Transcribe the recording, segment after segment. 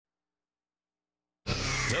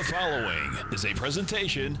The following is a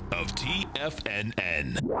presentation of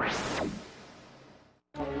TFNN.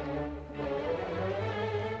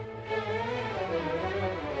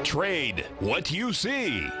 Trade what you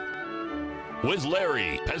see with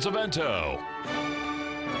Larry Pesavento.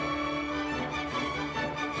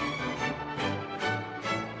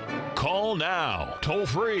 Call now, toll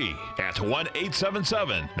free at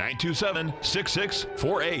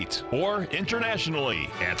 1-877-927-6648 or internationally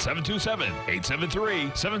at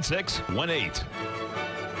 727-873-7618.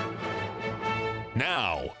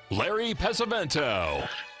 Now, Larry Pesavento.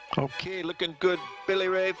 Okay, looking good, Billy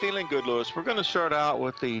Ray. Feeling good, Lewis. We're going to start out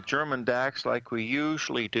with the German DAX like we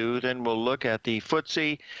usually do. Then we'll look at the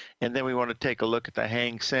FTSE, and then we want to take a look at the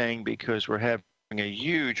Hang Seng because we're having a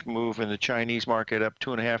huge move in the Chinese market, up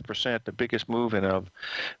 2.5%, the biggest move in a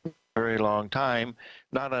very long time.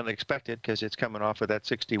 Not unexpected because it's coming off of that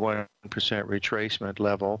 61% retracement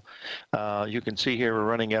level. You can see here we're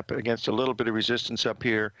running up against a little bit of resistance up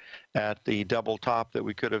here at the double top that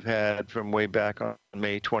we could have had from way back on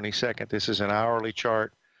May 22nd. This is an hourly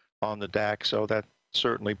chart on the DAX, so that's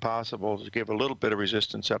certainly possible to give a little bit of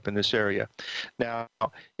resistance up in this area. Now,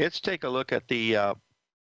 let's take a look at the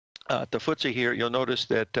FTSE here. You'll notice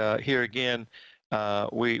that here again,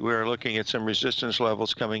 we're looking at some resistance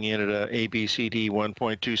levels coming in at a ABCD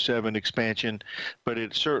 1.27 expansion, but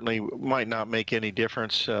it certainly might not make any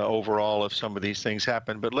difference overall if some of these things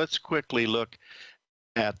happen. But let's quickly look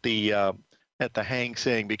at the Hang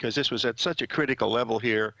Seng because this was at such a critical level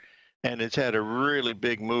here, and it's had a really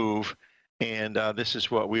big move. And this is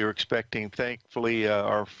what we were expecting. Thankfully,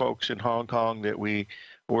 our folks in Hong Kong that we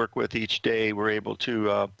work with each day were able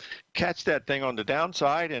to catch that thing on the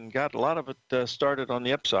downside and got a lot of it started on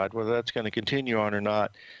the upside. Whether that's going to continue on or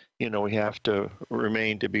not, you know, we have to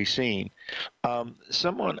remain to be seen.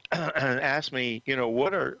 Someone asked me, you know,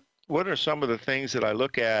 what are some of the things that I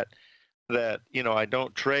look at that, you know, I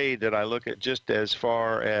don't trade, that I look at just as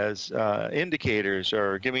far as indicators,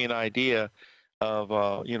 or give me an idea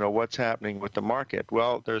of you know, what's happening with the market.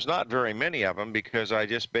 Well, there's not very many of them because I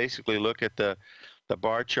just basically look at the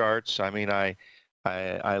bar charts. I mean, I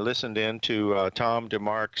listened in to Tom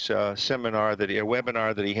DeMark's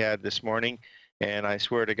webinar that he had this morning, and I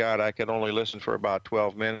swear to God I could only listen for about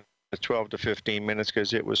 12 to 15 minutes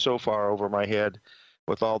because it was so far over my head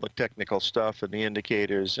with all the technical stuff and the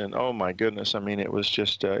indicators, and oh my goodness, I mean, it was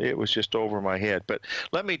just over my head. But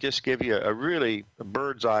let me just give you a really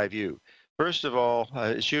bird's eye view. First of all,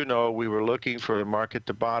 as you know, we were looking for the market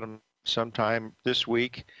to bottom sometime this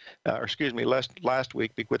week, or excuse me, last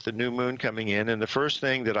week with the new moon coming in. And the first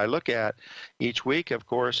thing that I look at each week, of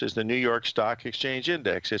course, is the New York Stock Exchange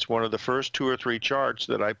Index. It's one of the first 2 or 3 charts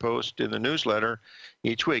that I post in the newsletter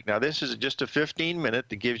each week. Now, this is just a 15-minute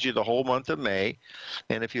that gives you the whole month of May.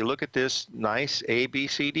 And if you look at this nice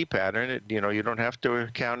ABCD pattern, you know, you don't have to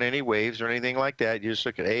count any waves or anything like that. You just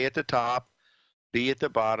look at A at the top, B at the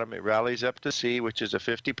bottom, it rallies up to C, which is a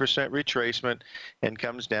 50% retracement, and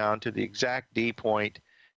comes down to the exact D point.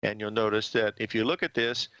 And you'll notice that if you look at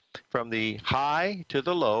this from the high to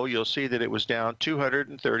the low, you'll see that it was down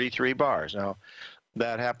 233 bars. Now,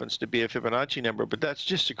 that happens to be a Fibonacci number, but that's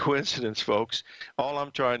just a coincidence, folks. All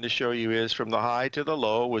I'm trying to show you is from the high to the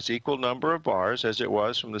low was equal number of bars as it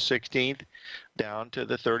was from the 16th down to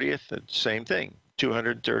the 30th, same thing.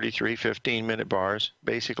 233 15-minute bars,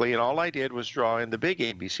 basically, and all I did was draw in the big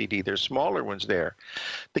ABCD. There's smaller ones there.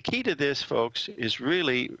 The key to this, folks, is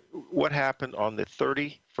really what happened on the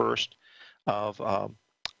 31st of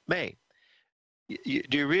May.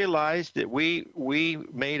 Do you realize that we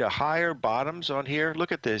made a higher bottoms on here?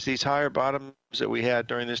 Look at this, these higher bottoms that we had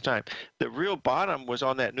during this time. The real bottom was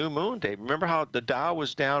on that new moon day. Remember how the Dow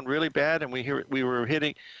was down really bad, and we were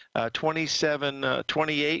hitting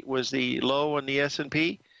 2728 was the low on the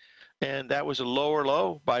S&P, and that was a lower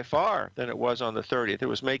low by far than it was on the 30th. It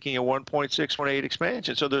was making a 1.618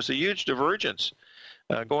 expansion. So there's a huge divergence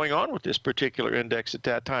going on with this particular index at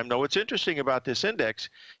that time. Now, what's interesting about this index,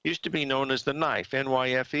 used to be known as the NYFE,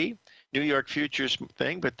 NYFE, New York Futures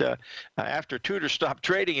thing, but after Tudor stopped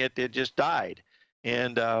trading it, it just died.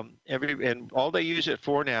 And all they use it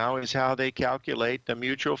for now is how they calculate the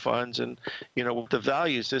mutual funds and, you know, the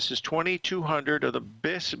values. This is 2,200 of the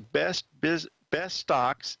best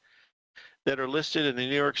stocks that are listed in the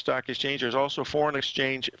New York Stock Exchange. There's also foreign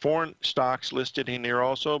stocks listed in here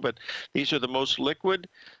also, but these are the most liquid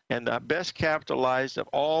and the best capitalized of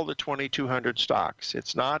all the 2,200 stocks.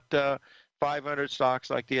 It's not 500 stocks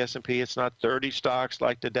like the S&P. It's not 30 stocks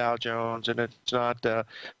like the Dow Jones, and it's not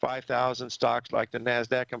 5,000 stocks like the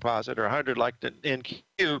NASDAQ Composite or 100 like the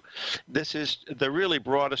NQ. This is the really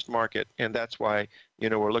broadest market, and that's why, you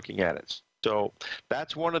know, we're looking at it. So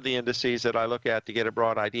that's one of the indices that I look at to get a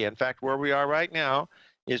broad idea. In fact, where we are right now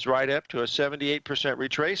is right up to a 78%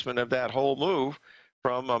 retracement of that whole move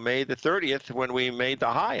from May the 30th when we made the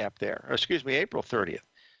high up there, or excuse me, April 30th.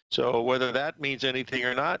 So whether that means anything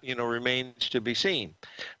or not, remains to be seen.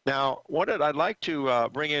 Now, I'd like to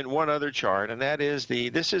bring in one other chart, and that is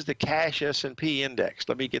this is the cash S&P index.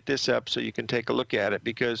 Let me get this up so you can take a look at it,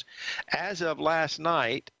 because as of last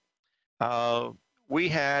night, we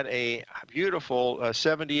had a beautiful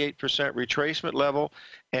 78% retracement level,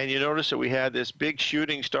 and you notice that we had this big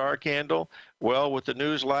shooting star candle. Well, with the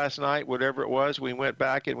news last night, whatever it was, we went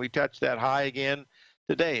back and we touched that high again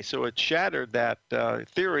today. So it shattered that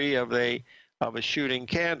theory of a shooting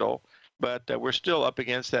candle, but we're still up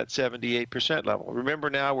against that 78% level. Remember,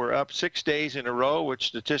 now we're up 6 days in a row, which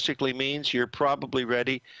statistically means you're probably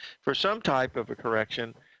ready for some type of a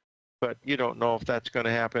correction, but you don't know if that's going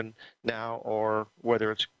to happen now or whether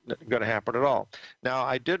it's going to happen at all. Now,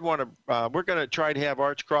 I did want to, we're going to try to have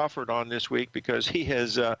Arch Crawford on this week because he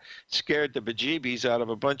has scared the bejeebies out of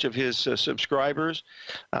a bunch of his subscribers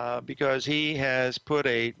because he has put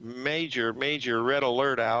a major red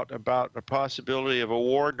alert out about the possibility of a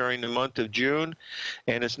war during the month of June.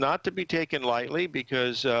 And it's not to be taken lightly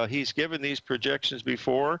because he's given these projections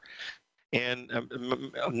before. And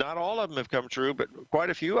not all of them have come true, but quite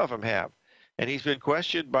a few of them have. And he's been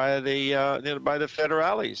questioned by the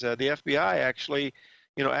federales. The FBI actually,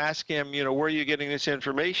 asked him, where are you getting this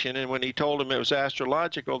information? And when he told them it was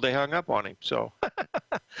astrological, they hung up on him. So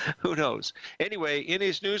who knows? Anyway, in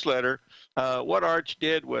his newsletter, what Arch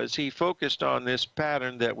did was he focused on this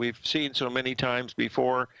pattern that we've seen so many times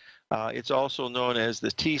before. It's also known as the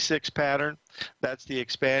T6 pattern. That's the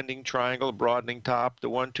expanding triangle, broadening top, the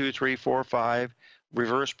 1, 2, 3, 4, 5,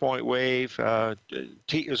 reverse point wave. The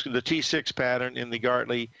T6 pattern in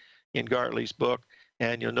Gartley's book,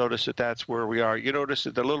 and you'll notice that that's where we are. You notice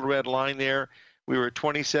that the little red line there, we were at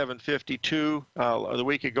 27.52 the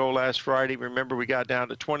week ago last Friday. Remember, we got down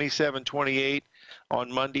to 27.28 on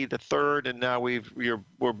Monday the 3rd, and now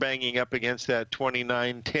we're banging up against that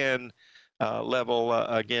 29.10 level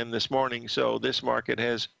again this morning. So this market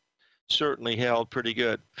has certainly held pretty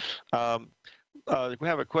good. We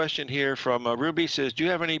have a question here from Ruby. Says, do you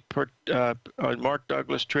have any Mark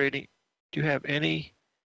Douglas trading? Do you have any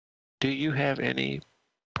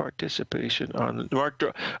participation on Mark?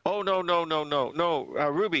 Oh, no,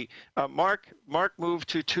 Ruby. Mark moved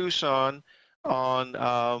to Tucson on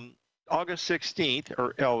August 16th,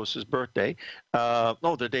 or Elvis's birthday.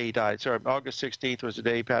 The day he died. Sorry, August 16th was the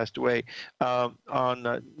day he passed away. On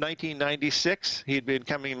 1996, he'd been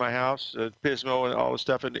coming to my house, Pismo and all the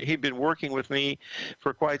stuff, and he'd been working with me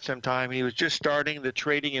for quite some time. He was just starting the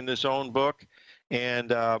trading in the zone book,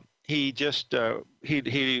 and he just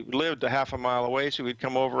he lived a half a mile away, so we'd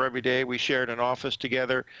come over every day. We shared an office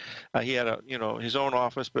together. He had his own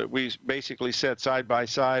office, but we basically sat side by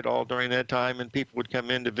side all during that time, and people would come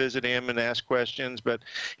in to visit him and ask questions. But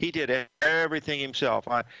he did everything himself.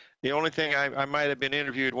 The only thing I might have been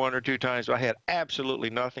interviewed 1 or 2 times, but I had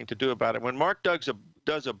absolutely nothing to do about it. When Mark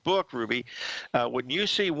does a book, Ruby, when you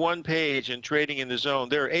see one page in Trading in the Zone,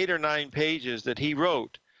 there are 8 or 9 pages that he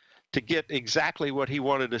wrote to get exactly what he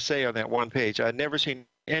wanted to say on that one page. I'd never seen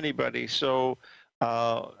anybody so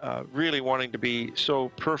really wanting to be so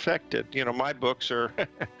perfected. My books are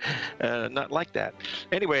not like that.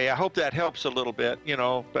 Anyway, I hope that helps a little bit,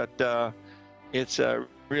 but it's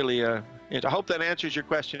really, I hope that answers your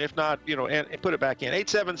question. If not, and put it back in.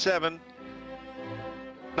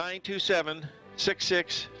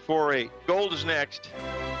 877-927-6648. Gold is next.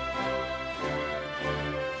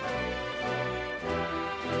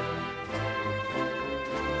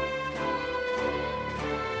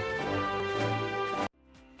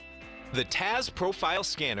 The TAS Profile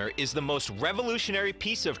Scanner is the most revolutionary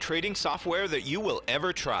piece of trading software that you will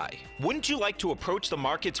ever try. Wouldn't you like to approach the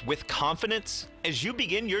markets with confidence? As you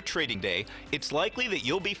begin your trading day, it's likely that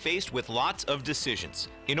you'll be faced with lots of decisions.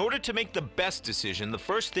 In order to make the best decision, the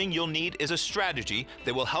first thing you'll need is a strategy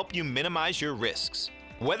that will help you minimize your risks.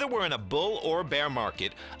 Whether we're in a bull or bear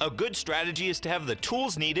market, a good strategy is to have the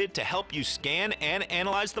tools needed to help you scan and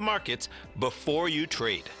analyze the markets before you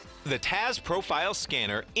trade. The TAS Profile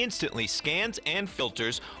Scanner instantly scans and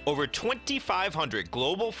filters over 2,500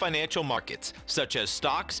 global financial markets, such as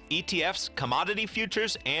stocks, ETFs, commodity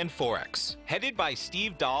futures, and Forex. Headed by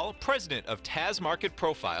Steve Dahl, president of TAS Market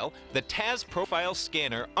Profile, the TAS Profile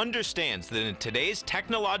Scanner understands that in today's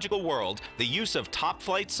technological world, the use of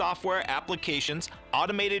top-flight software applications,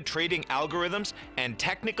 automated trading algorithms, and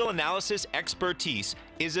technical analysis expertise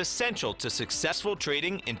is essential to successful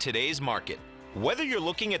trading in today's market. Whether you're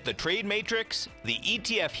looking at the trade matrix, the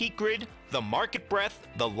ETF heat grid, the market breadth,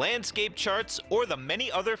 the landscape charts, or the many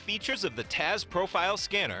other features of the TAS Profile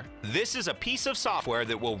Scanner, this is a piece of software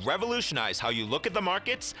that will revolutionize how you look at the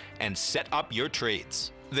markets and set up your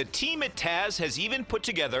trades. The team at TAS has even put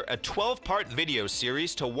together a 12-part video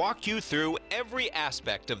series to walk you through every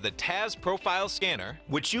aspect of the TAS Profile Scanner,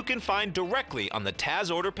 which you can find directly on the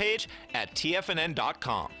TAS order page at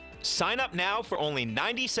TFNN.com. Sign up now for only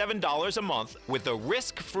 $97 a month with a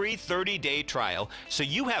risk-free 30-day trial, so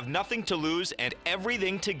you have nothing to lose and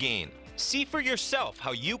everything to gain. See for yourself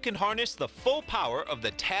how you can harness the full power of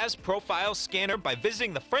the TAS Profile Scanner by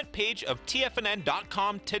visiting the front page of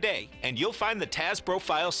TFNN.com today, and you'll find the TAS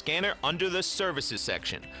Profile Scanner under the Services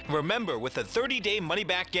section. Remember, with a 30-day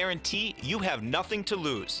money-back guarantee, you have nothing to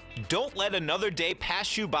lose. Don't let another day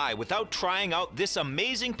pass you by without trying out this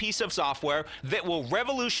amazing piece of software that will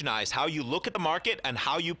revolutionize how you look at the market and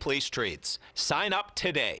how you place trades. Sign up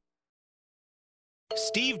today.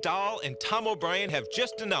 Steve Dahl and Tom O'Brien have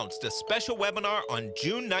just announced a special webinar on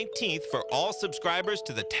June 19th for all subscribers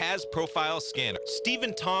to the TAS Profile Scanner. Steve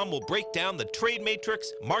and Tom will break down the trade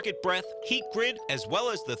matrix, market breadth, heat grid, as well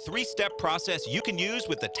as the 3-step process you can use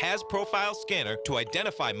with the TAS Profile Scanner to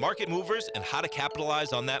identify market movers and how to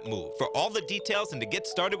capitalize on that move. For all the details and to get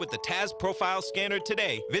started with the TAS Profile Scanner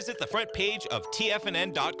today, visit the front page of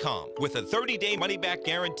TFNN.com. With a 30-day money-back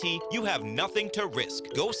guarantee, you have nothing to risk.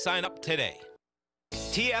 Go sign up today.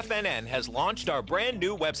 TFNN has launched our brand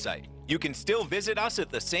new website. You can still visit us at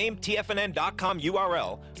the same TFNN.com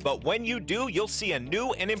URL, but when you do, you'll see a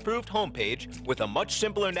new and improved homepage with a much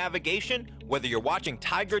simpler navigation, whether you're watching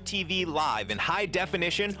Tiger TV live in high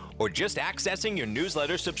definition or just accessing your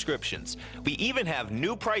newsletter subscriptions. We even have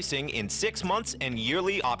new pricing in 6 months and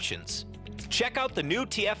yearly options. Check out the new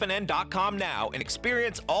TFNN.com now and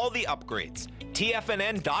experience all the upgrades.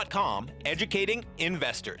 TFNN.com, educating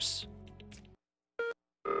investors.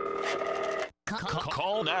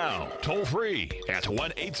 Call now, toll free at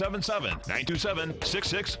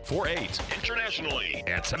 1-877-927-6648. Internationally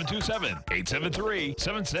at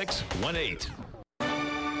 727-873-7618.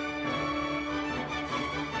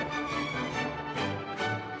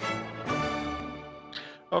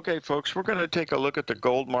 Okay, folks, we're going to take a look at the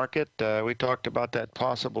gold market. We talked about that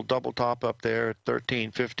possible double top up there at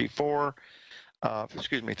 1354.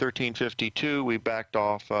 1352. We backed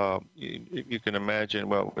off. You can imagine,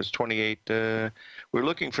 well, it was 28. We're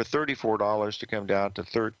looking for $34 to come down to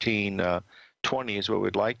 1320 is what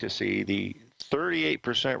we'd like to see. The 38%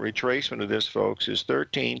 retracement of this, folks, is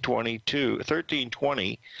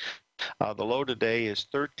 1320. The low today is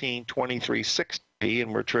 1323.60,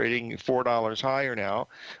 and we're trading $4 higher now.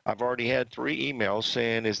 I've already had 3 emails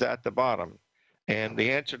saying, is that the bottom? And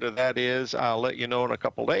the answer to that is, I'll let you know in a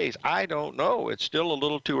couple days. I don't know. It's still a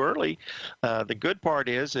little too early. The good part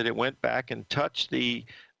is that it went back and touched the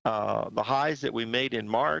highs that we made in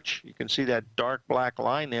March. You can see that dark black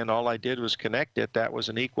line then. All I did was connect it. That was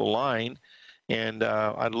an equal line. And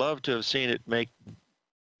I'd love to have seen it make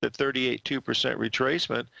the 38.2%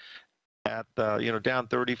 retracement at down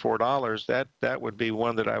 $34. That would be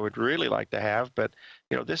one that I would really like to have. But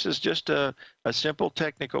this is just a simple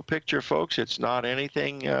technical picture, folks. It's not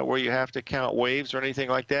anything where you have to count waves or anything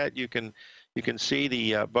like that. You can see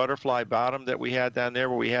the butterfly bottom that we had down there,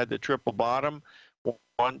 where we had the triple bottom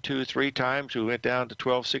 1, 2, 3 times. We went down to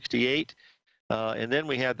 1268, and then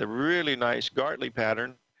we had the really nice Gartley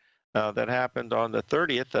pattern that happened on the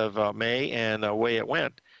 30th of May, and away it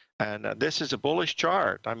went. And this is a bullish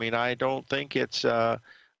chart. I mean, I don't think it's, I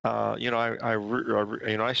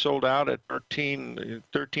sold out at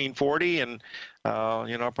 1340, and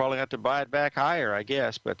I'll probably have to buy it back higher, I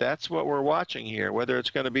guess. But that's what we're watching here. Whether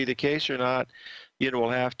it's going to be the case or not,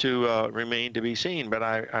 will have to remain to be seen. But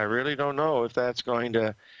I really don't know if that's going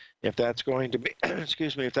to be, if that's going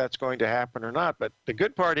to happen or not. But the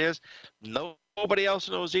good part is, nobody else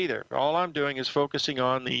knows either. All I'm doing is focusing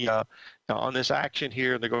on the on this action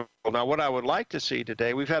here in the gold. Now, what I would like to see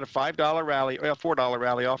today, we've had a $5 rally, $4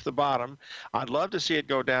 rally off the bottom. I'd love to see it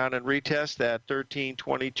go down and retest that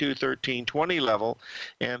 1322, 1320 level,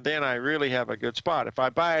 and then I really have a good spot. If I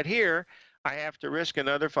buy it here, I have to risk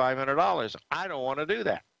another $500. I don't want to do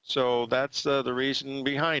that. So that's the reason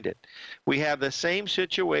behind it. We have the same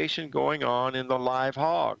situation going on in the live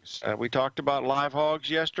hogs. We talked about live hogs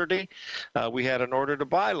yesterday. We had an order to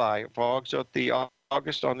buy live hogs at the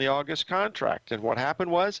August contract. And what happened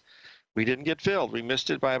was we didn't get filled. We missed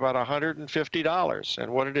it by about $150.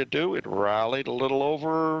 And what did it do? It rallied a little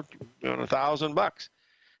over $1,000.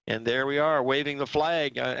 And there we are, waving the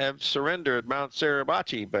flag of surrender at Mount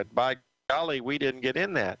Suribachi. But by golly, we didn't get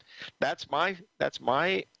in that. That's my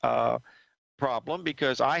problem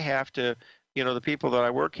because I have to, the people that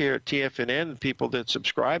I work here at TFNN, people that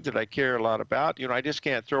subscribe that I care a lot about, I just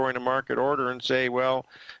can't throw in a market order and say, well,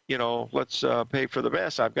 let's pay for the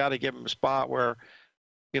best. I've got to give them a spot where,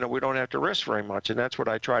 we don't have to risk very much, and that's what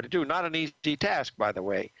I try to do. Not an easy task, by the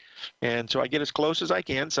way. And so I get as close as I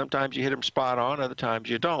can. Sometimes you hit them spot on, other times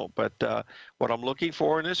you don't. But what I'm looking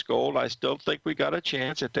for in this gold, I still think we got a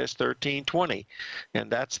chance at this 1320, and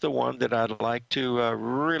that's the one that I'd like to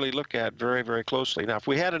really look at very, very closely. Now, if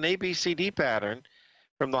we had an ABCD pattern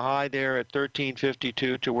from the high there at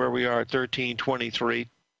 1352 to where we are at 1323,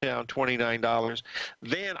 down $29,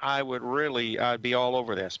 then I'd be all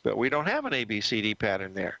over this. But we don't have an ABCD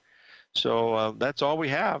pattern there. So that's all we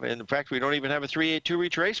have. And in fact, we don't even have a 382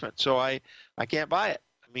 retracement. So I can't buy it.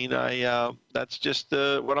 I mean, that's just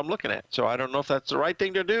what I'm looking at. So I don't know if that's the right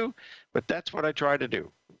thing to do, but that's what I try to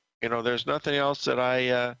do. There's nothing else that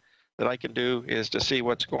I can do is to see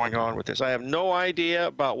what's going on with this. I have no idea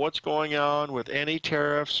about what's going on with any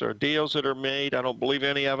tariffs or deals that are made. I don't believe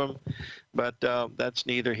any of them, but that's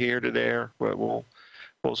neither here nor there. But we'll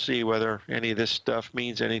see whether any of this stuff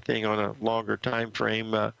means anything on a longer time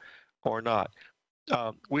frame or not.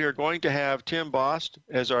 We are going to have Tim Bost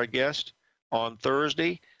as our guest on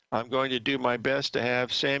Thursday. I'm going to do my best to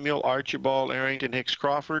have Samuel Archibald Arrington Hicks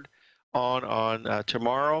Crawford on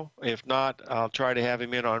tomorrow. If not, I'll try to have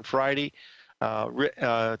him in on Friday.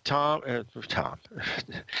 Tom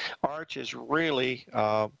Arch is really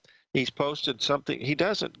he's posted something. He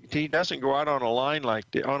doesn't go out on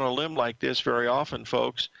a limb like this very often,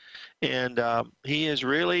 folks. And he is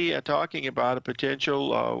really talking about a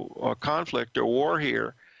potential conflict or war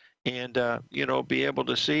here, and be able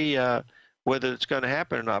to see whether it's going to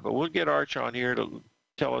happen or not. But we'll get Arch on here to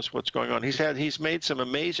tell us what's going on. He's made some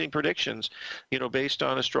amazing predictions, based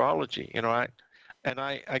on astrology. I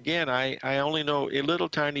only know little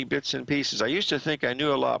tiny bits and pieces. I used to think I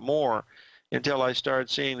knew a lot more until I started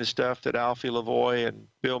seeing the stuff that Alfie Lavoie and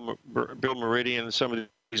Bill Meridian and some of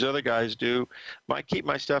these other guys do. I keep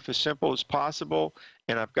my stuff as simple as possible,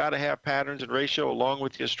 and I've got to have patterns and ratio along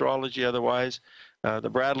with the astrology. Otherwise, the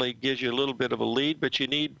Bradley gives you a little bit of a lead, but you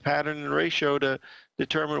need pattern and ratio to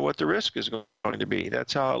determine what the risk is going to be.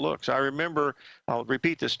 That's how it looks. I remember, I'll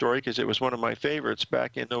repeat this story because it was one of my favorites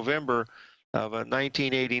back in November of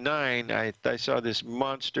 1989. I saw this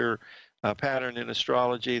monster pattern in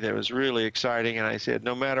astrology that was really exciting, and I said,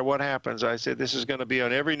 no matter what happens, I said, this is going to be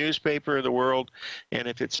on every newspaper in the world, and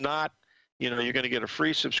if it's not, you're going to get a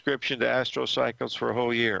free subscription to Astro Cycles for a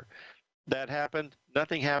whole year. That happened.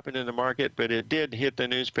 Nothing happened in the market, but it did hit the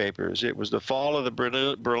newspapers. It was the fall of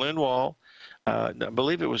the Berlin Wall. I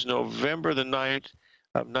believe it was November the 9th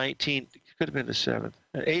of it could have been the 7th,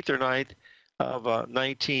 8th or 9th of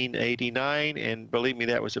 1989, and believe me,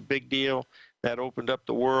 that was a big deal. That opened up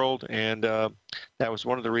the world, and that was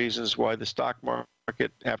one of the reasons why the stock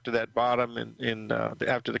market, after that bottom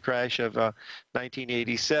after the crash of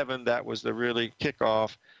 1987, that was the really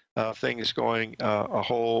kickoff. Things going a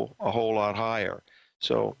whole lot higher.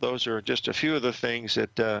 So those are just a few of the things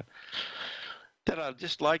that I'd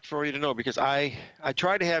just like for you to know, because I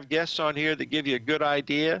try to have guests on here that give you a good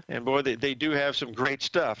idea, and boy, they do have some great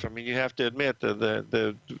stuff. I mean, you have to admit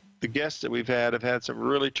the guests that we've had have had some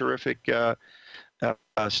really terrific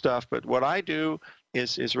stuff. But what I do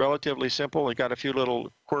is relatively simple. I got a few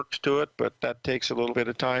little quirks to it, but that takes a little bit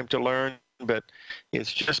of time to learn. But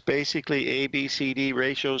it's just basically A, B, C, D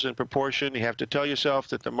ratios and proportion. You have to tell yourself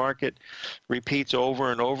that the market repeats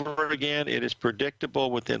over and over again. It is predictable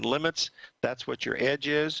within limits. That's what your edge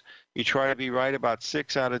is. You try to be right about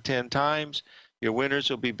 6 out of 10 times. Your winners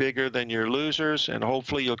will be bigger than your losers, and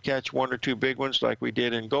hopefully you'll catch 1 or 2 big ones like we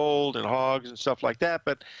did in gold and hogs and stuff like that,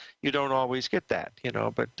 but you don't always get that,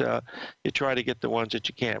 but you try to get the ones that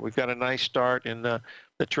you can. We've got a nice start in the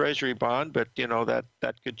Treasury bond, but,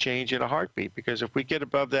 that could change in a heartbeat, because if we get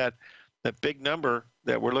above that big number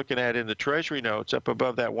that we're looking at in the Treasury notes, up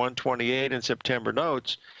above that 128 in September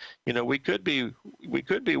notes, we could be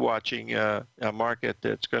watching a market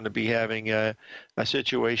that's going to be having a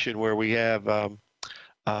situation where we have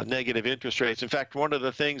negative interest rates. In fact, one of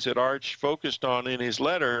the things that Arch focused on in his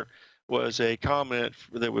letter was a comment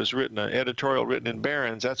that was written, an editorial written in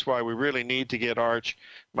Barron's. That's why we really need to get Arch.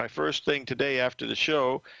 My first thing today after the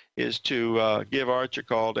show is to give Arch a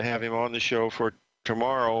call to have him on the show for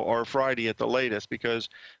tomorrow or Friday at the latest, because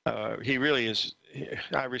he really is.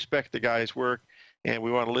 I respect the guy's work, and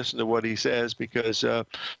we want to listen to what he says, because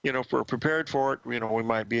if we're prepared for it, we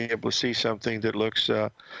might be able to see something that looks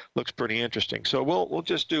pretty interesting. So we'll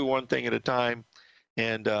just do one thing at a time,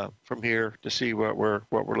 and from here to see what we're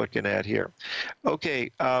looking at here.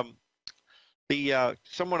 Okay.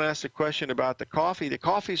 Someone asked a question about the coffee. The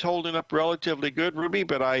coffee's holding up relatively good, Ruby,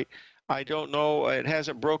 but I don't know. It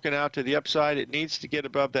hasn't broken out to the upside. It needs to get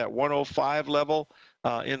above that 105 level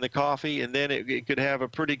in the coffee, and then it could have a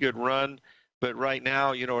pretty good run. But right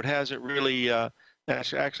now, you know, it hasn't really.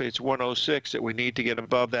 Actually, it's 106 that we need to get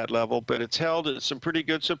above that level, but it's held at some pretty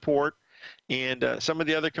good support. And some of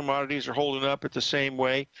the other commodities are holding up at the same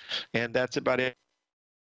way, and that's about it.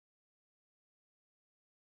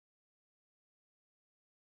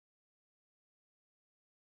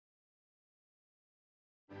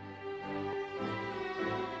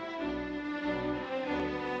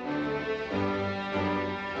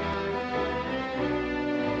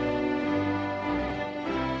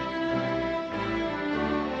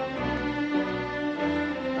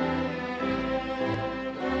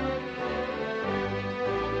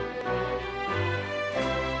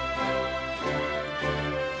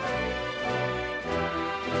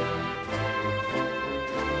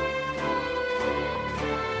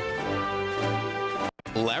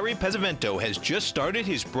 Larry Pesavento has just started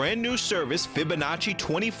his brand new service, Fibonacci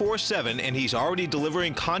 24/7, and he's already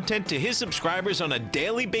delivering content to his subscribers on a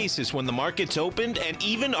daily basis when the market's opened and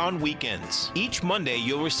even on weekends. Each Monday,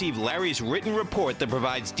 you'll receive Larry's written report that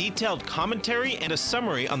provides detailed commentary and a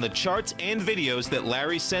summary on the charts and videos that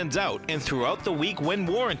Larry sends out. And throughout the week, when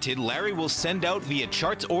warranted, Larry will send out via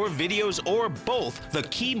charts or videos or both the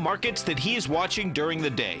key markets that he is watching during the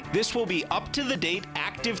day. This will be up-to-the-date,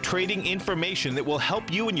 active trading information that will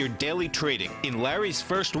help you in your daily trading. In Larry's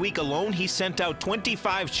first week alone, he sent out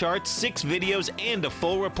 25 charts, 6 videos, and a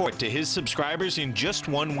full report to his subscribers in just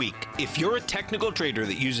 1 week. If you're a technical trader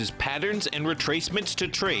that uses patterns and retracements to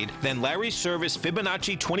trade, then Larry's service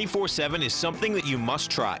Fibonacci 24/7 is something that you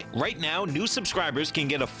must try. Right now, new subscribers can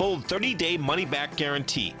get a full 30-day money-back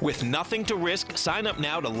guarantee. With nothing to risk, sign up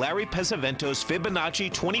now to Larry Pesavento's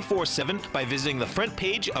Fibonacci 24/7 by visiting the front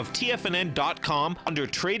page of TFNN.com under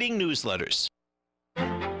Trading Newsletters.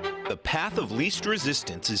 The Path of Least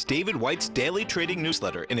Resistance is David White's daily trading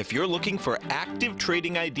newsletter, and if you're looking for active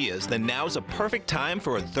trading ideas, then now's a perfect time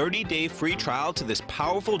for a 30-day free trial to this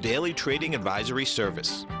powerful daily trading advisory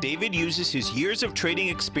service. David uses his years of trading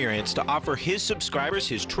experience to offer his subscribers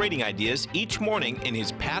his trading ideas each morning in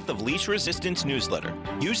his Path of Least Resistance newsletter.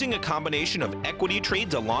 Using a combination of equity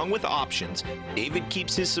trades along with options, David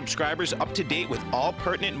keeps his subscribers up to date with all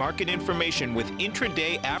pertinent market information with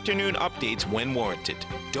intraday afternoon updates when warranted.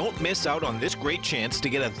 Don't miss out on this great chance to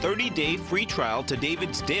get a 30-day free trial to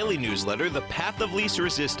David's daily newsletter, The Path of Least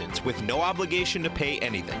Resistance, with no obligation to pay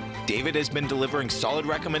anything. David has been delivering solid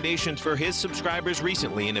recommendations for his subscribers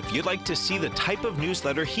recently, and if you'd like to see the type of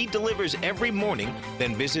newsletter he delivers every morning,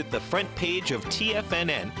 then visit the front page of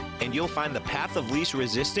TFNN and you'll find The Path of Least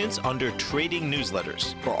Resistance under Trading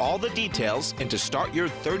Newsletters. For all the details and to start your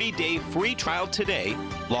 30-day free trial today,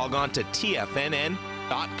 log on to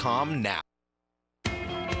TFNN.com now.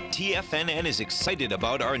 TFNN is excited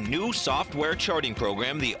about our new software charting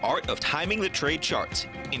program, The Art of Timing the Trade Charts.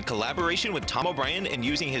 In collaboration with Tom O'Brien and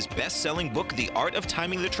using his best-selling book, The Art of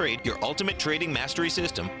Timing the Trade, Your Ultimate Trading Mastery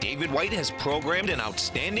System, David White has programmed an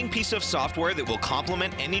outstanding piece of software that will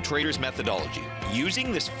complement any trader's methodology.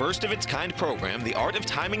 Using this first-of-its-kind program, The Art of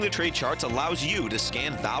Timing the Trade Charts allows you to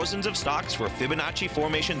scan thousands of stocks for Fibonacci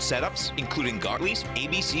formation setups, including Gartleys,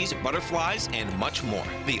 ABCs, butterflies, and much more.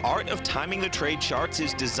 The Art of Timing the Trade Charts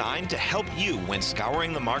is designed to help you when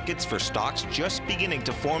scouring the markets for stocks just beginning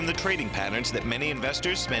to form the trading patterns that many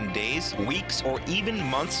investors spend days, weeks, or even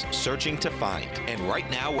months searching to find. And right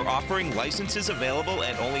now, we're offering licenses available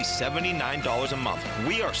at only $79 a month.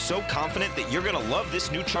 We are so confident that you're going to love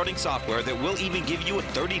this new charting software that will even give you a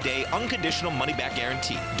 30-day unconditional money-back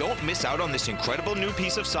guarantee. Don't miss out on this incredible new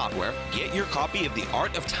piece of software. Get your copy of The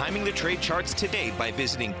Art of Timing the Trade Charts today by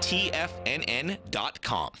visiting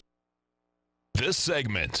TFNN.com. This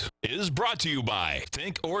segment is brought to you by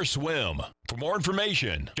Think or Swim. For more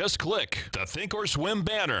information, just click the Think or Swim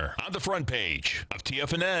banner on the front page of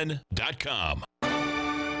TFNN.com.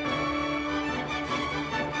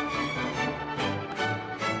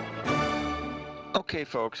 Okay,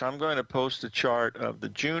 folks, I'm going to post a chart of the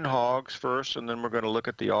June hogs first, and then we're going to look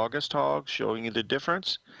at the August hogs, showing you the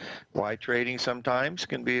difference, why trading sometimes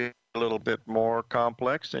can be a little bit more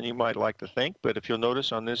complex than you might like to think. But if you'll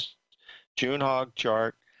notice on this June hog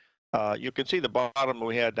chart, you can see the bottom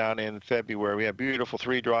we had down in February. We had beautiful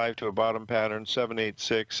 3 drive to a bottom pattern,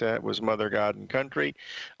 786. That was Mother God and Country.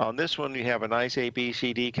 On this one, we have a nice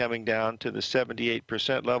ABCD coming down to the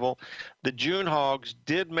 78% level. The June hogs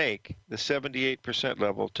did make the 78%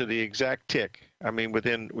 level to the exact tick. I mean, with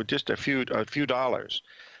just a few dollars.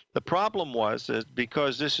 The problem was that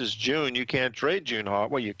because this is June, you can't trade June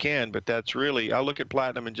hog. Well, you can, but that's really, I'll look at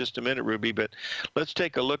platinum in just a minute, Ruby, but let's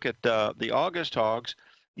take a look at the August hogs.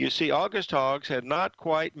 You see August hogs had not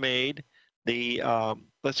quite made the,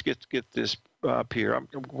 let's get this up here. I'm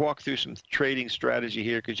going to walk through some trading strategy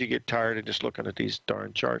here because you get tired of just looking at these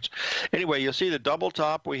darn charts. Anyway, you'll see the double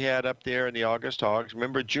top we had up there in the August hogs.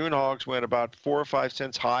 Remember, June hogs went about 4 or 5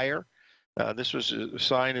 cents higher. This was a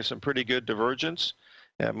sign of some pretty good divergence,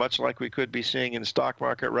 much like we could be seeing in the stock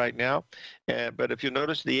market right now. But if you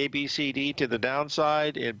notice the ABCD to the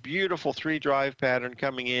downside, a beautiful 3-drive pattern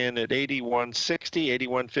coming in at 81.60,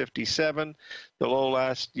 81.57. The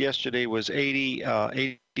low yesterday was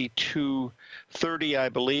 82.30, I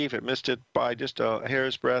believe. It missed it by just a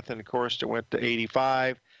hair's breadth, and of course it went to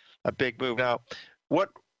 85. A big move. Now, what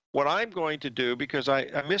I'm going to do, because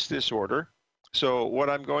I missed this order, so what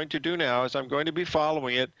I'm going to do now is I'm going to be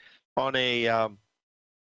following it on a,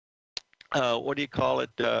 what do you call it?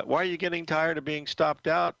 Why are you getting tired of being stopped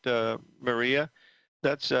out, Maria?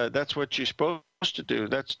 That's what you're supposed to do.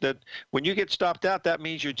 That when you get stopped out, that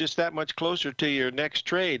means you're just that much closer to your next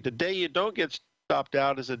trade. The day you don't get stopped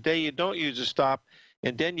out is the day you don't use a stop,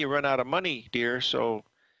 and then you run out of money, dear. So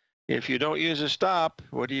if you don't use a stop,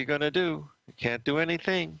 what are you going to do? You can't do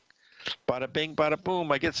anything. Bada bing, bada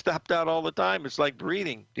boom. I get stopped out all the time. It's like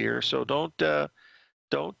breathing, dear. So don't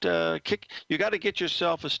kick. You got to get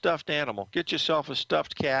yourself a stuffed animal. Get yourself a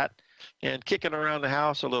stuffed cat and kick it around the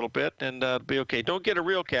house a little bit, and be okay. Don't get a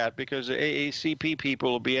real cat, because the AACP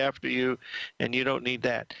people will be after you, and you don't need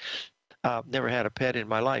that. Never had a pet in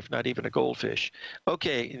my life, not even a goldfish.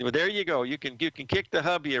 Okay, well, there you go. You can kick the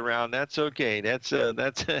hubby around. That's okay. That's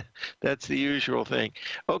the usual thing.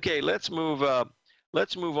 Okay, let's move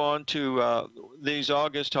on to these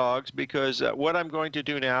August hogs, because what I'm going to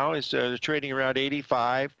do now is trading around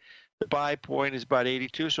 85. The buy point is about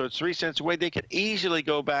 82, so it's 3 cents away. They could easily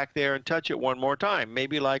go back there and touch it one more time,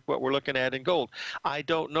 maybe like what we're looking at in gold. I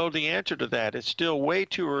don't know the answer to that. It's still way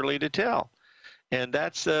too early to tell. And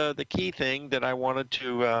that's the key thing that I wanted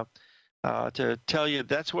to tell you.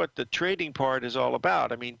 That's what the trading part is all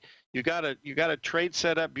about. I mean, you got a trade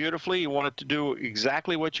set up beautifully. You want it to do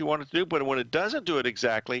exactly what you want it to do, but when it doesn't do it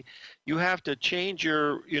exactly, you have to change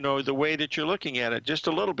your, the way that you're looking at it just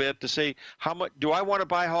a little bit to say, how much do I want to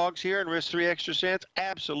buy hogs here and risk 3 extra cents?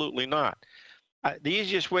 Absolutely not. The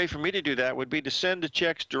easiest way for me to do that would be to send the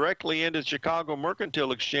checks directly into the Chicago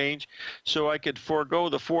Mercantile Exchange, so I could forego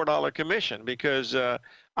the $4 commission, because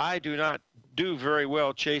I do not do very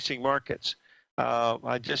well chasing markets.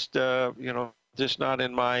 I just, just not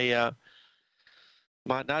in my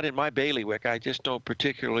bailiwick. I just don't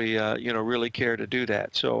particularly, really care to do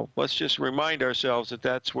that. So let's just remind ourselves that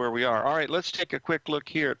that's where we are. All right, let's take a quick look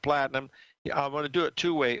here at platinum. I want to do it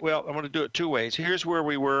two ways. Well, I want to do it 2 ways. Here's where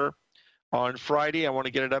we were on Friday. I want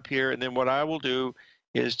to get it up here, and then what I will do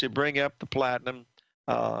is to bring up the platinum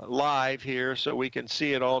live here so we can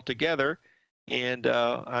see it all together. And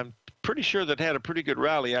I'm pretty sure that had a pretty good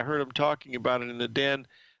rally. I heard them talking about it in the den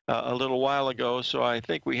a little while ago, so I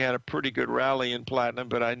think we had a pretty good rally in platinum,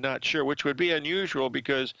 but I'm not sure, which would be unusual,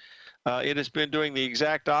 because it has been doing the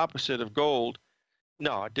exact opposite of gold.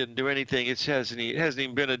 No, it didn't do anything. It hasn't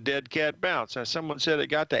even been a dead cat bounce. Someone said it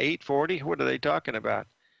got to 840. What are they talking about?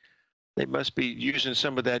 They must be using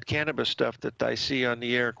some of that cannabis stuff that I see on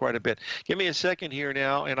the air quite a bit. Give me a second here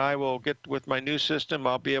now, and I will get with my new system.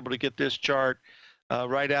 I'll be able to get this chart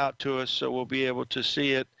right out to us, so we'll be able to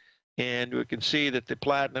see it. And we can see that the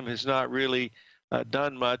platinum has not really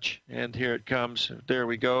done much. And here it comes. There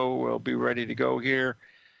we go. We'll be ready to go here.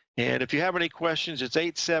 And if you have any questions, it's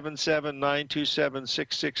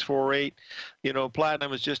 877-927-6648.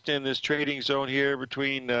 Platinum is just in this trading zone here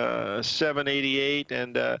between 788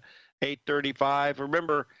 and 835.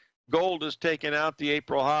 Remember, gold has taken out the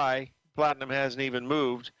April high. Platinum hasn't even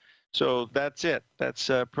moved. So that's it. That's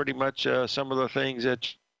pretty much some of the things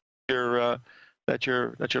that you're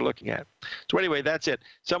looking at. So anyway, that's it.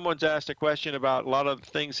 Someone's asked a question about a lot of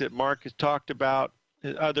the things that Mark has talked about,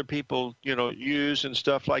 other people, use and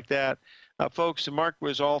stuff like that. Folks, Mark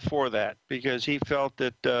was all for that, because he felt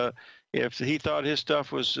that if he thought his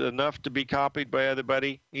stuff was enough to be copied by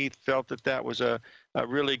everybody, he felt that that was a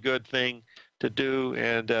really good thing to do,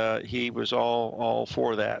 and he was all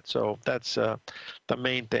for that. So that's the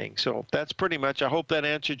main thing. So that's pretty much, I hope that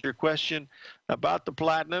answered your question about the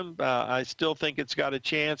platinum. I still think it's got a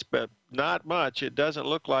chance, but not much. It doesn't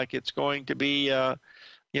look like it's going to be, it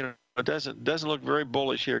doesn't look very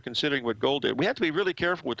bullish here, considering what gold did. We have to be really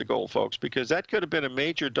careful with the gold, folks, because that could have been a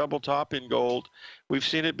major double top in gold. We've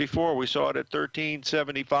seen it before. We saw it at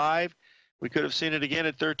 1375. We could have seen it again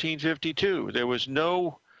at 1352. There was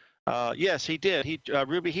no Yes, he did.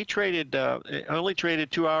 Ruby, he traded only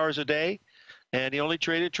traded 2 hours a day, and he only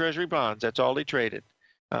traded Treasury bonds. That's all he traded.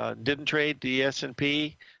 Didn't trade the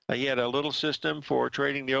S&P. He had a little system for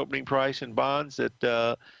trading the opening price in bonds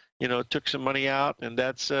that took some money out, and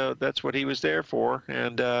that's what he was there for.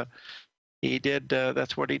 And he did.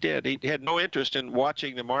 That's what he did. He had no interest in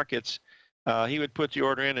watching the markets. He would put the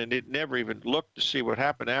order in, and it never even looked to see what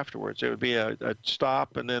happened afterwards. It would be a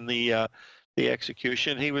stop, and then the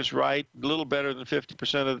execution. He was right a little better than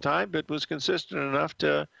 50% of the time, but was consistent enough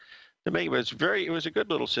to make it. It was a good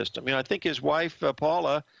little system. I think his wife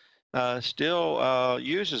Paula still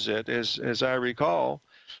uses it, as I recall,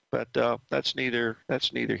 but that's neither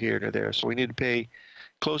here nor there. So we need to pay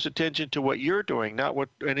close attention to what you're doing, not what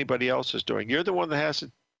anybody else is doing. You're the one that has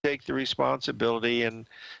to take the responsibility, and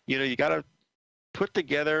you got to put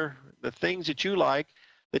together the things that you like,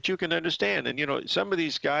 that you can understand. And some of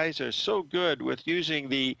these guys are so good with using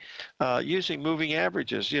using moving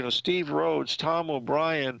averages. Steve Rhodes, Tom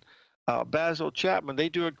O'Brien, Basil Chapman, they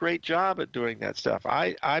do a great job at doing that stuff.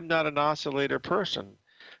 I'm not an oscillator person.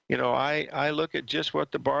 I look at just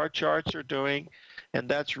what the bar charts are doing, and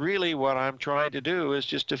that's really what I'm trying to do, is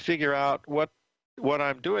just to figure out what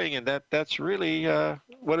I'm doing, and that's really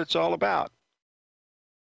what it's all about.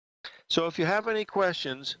 So if you have any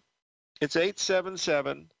questions, it's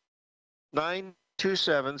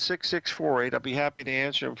 877-927-6648. I'll be happy to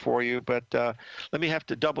answer them for you, but let me have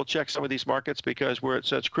to double check some of these markets, because we're at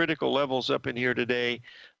such critical levels up in here today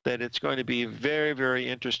that it's going to be a very, very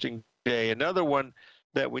interesting day. Another one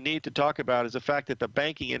that we need to talk about is the fact that the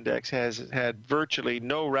banking index has had virtually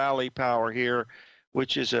no rally power here,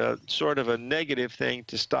 which is a sort of a negative thing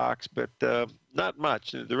to stocks, but not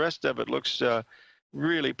much. The rest of it looks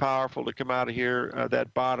really powerful to come out of here.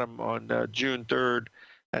 That bottom on June 3rd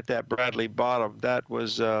at that Bradley bottom, that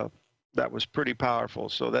was pretty powerful.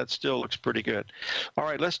 So that still looks pretty good. All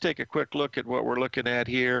right, let's take a quick look at what we're looking at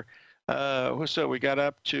here. So we got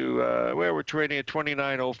up to where we're trading at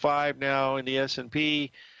 29.05 now in the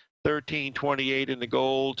S&P, 13.28 in the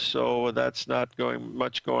gold. So that's not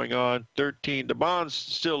much going on. The bonds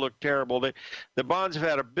still look terrible. The bonds have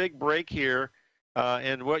had a big break here.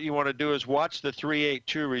 And what you want to do is watch the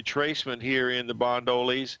 382 retracement here in the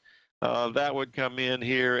bondolis. That would come in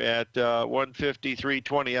here at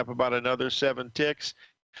 153.20, up about another 7 ticks.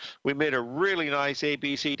 We made a really nice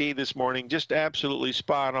ABCD this morning, just absolutely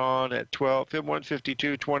spot on at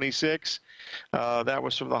 152.26. That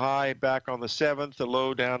was from the high back on the 7th, the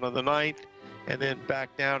low down on the 9th, and then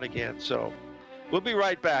back down again. So we'll be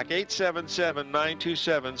right back.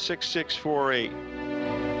 877-927-6648.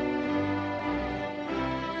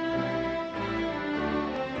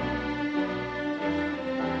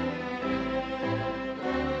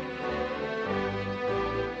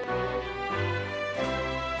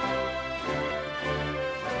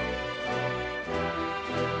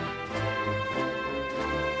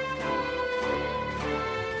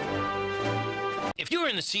 If you're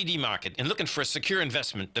in the CD market and looking for a secure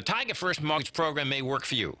investment, the Tiger First Mortgage Program may work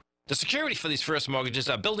for you. The security for these first mortgages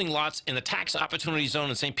are building lots in the Tax Opportunity Zone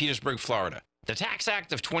in St. Petersburg, Florida. The Tax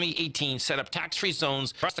Act of 2018 set up tax-free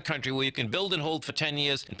zones across the country where you can build and hold for 10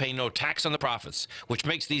 years and pay no tax on the profits, which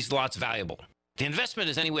makes these lots valuable. The investment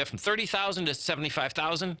is anywhere from $30,000 to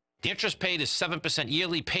 $75,000. The interest paid is 7%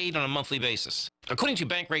 yearly, paid on a monthly basis. According to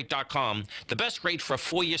Bankrate.com, the best rate for a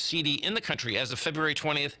 4-year CD in the country as of February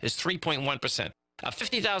 20th is 3.1%. A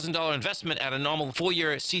 $50,000 investment at a normal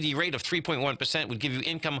 4-year CD rate of 3.1% would give you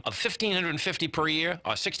income of $1,550 per year,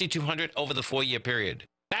 or $6,200 over the 4-year period.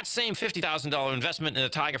 That same $50,000 investment in the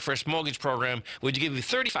Tiger First Mortgage Program would give you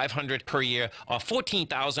 $3,500 per year, or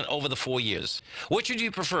 $14,000 over the 4 years. Which would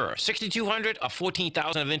you prefer, $6,200 or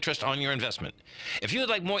 $14,000 of interest on your investment? If you would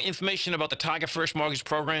like more information about the Tiger First Mortgage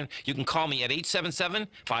Program, you can call me at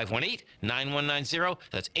 877-518-9190.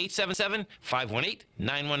 That's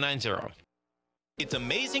 877-518-9190. It's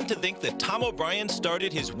amazing to think that Tom O'Brien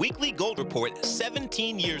started his weekly gold report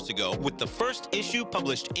 17 years ago, with the first issue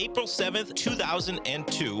published April 7th,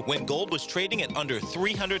 2002, when gold was trading at under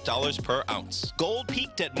 $300 per ounce. Gold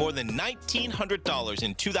peaked at more than $1,900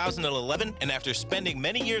 in 2011, and after spending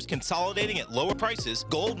many years consolidating at lower prices,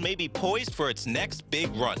 gold may be poised for its next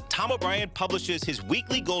big run. Tom O'Brien publishes his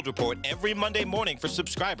weekly gold report every Monday morning for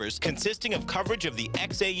subscribers, consisting of coverage of the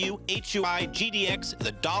XAU, HUI, GDX,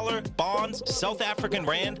 the dollar, bonds, South African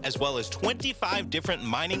rand, as well as 25 different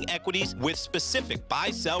mining equities with specific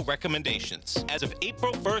buy-sell recommendations. As of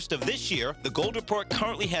April 1st of this year, the Gold Report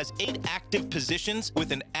currently has 8 active positions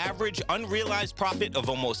with an average unrealized profit of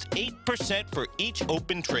almost 8% for each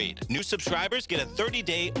open trade. New subscribers get a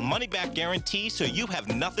 30-day money-back guarantee, so you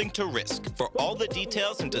have nothing to risk. For all the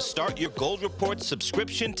details and to start your Gold Report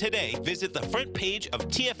subscription today, visit the front page of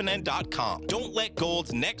TFNN.com. Don't let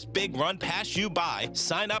gold's next big run pass you by.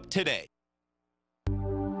 Sign up today.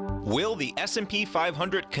 Will the S&P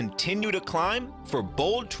 500 continue to climb? For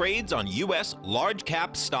bold trades on U.S.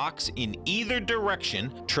 large-cap stocks in either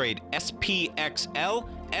direction, trade SPXL,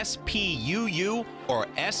 SPUU, or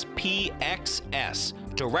SPXS.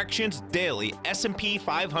 Directions Daily S&P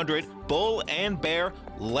 500 Bull and Bear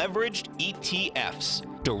Leveraged ETFs.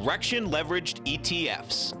 Direction Leveraged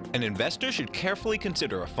ETFs. An investor should carefully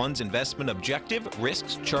consider a fund's investment objective,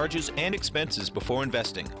 risks, charges, and expenses before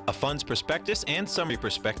investing. A fund's prospectus and summary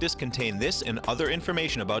prospectus contain this and other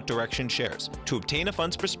information about Direction shares. To obtain a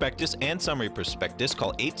fund's prospectus and summary prospectus,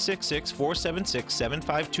 call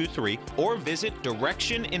 866-476-7523 or visit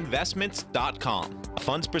directioninvestments.com. A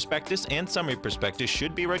fund's prospectus and summary prospectus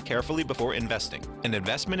should be read carefully before investing. An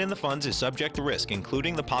investment in the funds is subject to risk,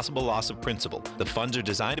 including the possible loss of principal. The funds are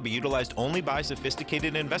designed to be utilized only by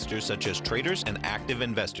sophisticated investors such as traders and active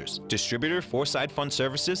investors. Distributor Foreside Fund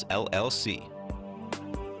Services, LLC.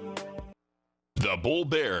 The Bull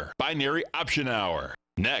Bear Binary Option Hour.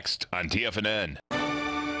 Next on TFNN.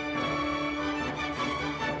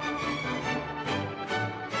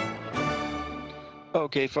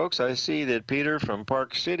 Okay, folks, I see that Peter from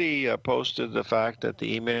Park City posted the fact that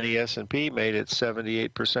the E-mini S&P made its 78%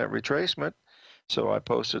 retracement. So I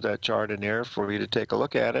posted that chart in there for you to take a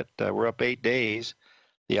look at it. We're up 8 days.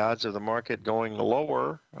 The odds of the market going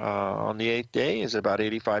lower on the 8th day is about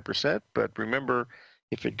 85%. But remember,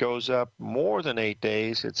 if it goes up more than 8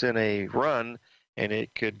 days, it's in a run, and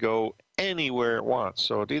it could go anywhere it wants.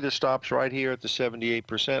 So it either stops right here at the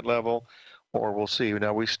 78% level, or we'll see.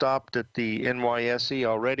 Now, we stopped at the NYSE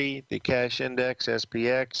already, the cash index,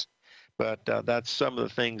 SPX, but that's some of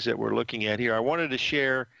the things that we're looking at here. I wanted to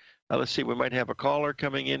share, let's see, we might have a caller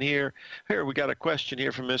coming in here. Here, we got a question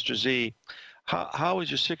here from Mr. Z. How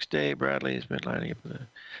is your 6-day Bradley has been lining up?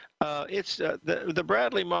 It's the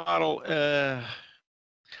Bradley model.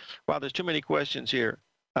 Wow, there's too many questions here.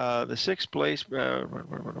 The 6th place.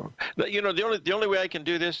 You know, the only way I can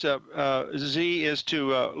do this, Z, is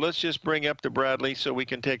to let's just bring up the Bradley so we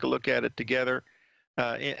can take a look at it together.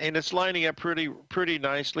 And it's lining up pretty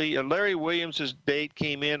nicely. Larry Williams's date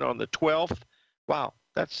came in on the 12th. Wow,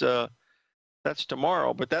 that's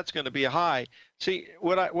tomorrow, but that's going to be a high. See,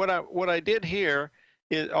 what I did here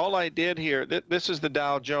is all I did here. This is the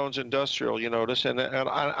Dow Jones Industrial, you notice, and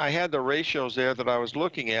I had the ratios there that I was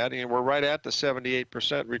looking at, and we're right at the 78%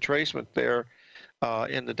 retracement there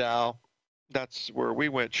in the Dow. That's where we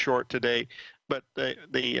went short today. But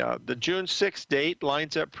the June 6th date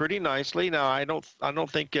lines up pretty nicely. Now I don't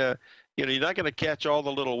think you know, you're not going to catch all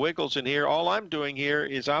the little wiggles in here. All I'm doing here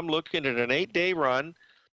is I'm looking at an 8-day run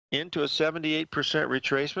into a 78%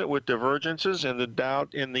 retracement with divergences in the Dow,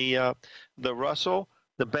 in the Russell,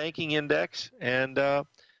 the banking index, and the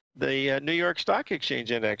New York Stock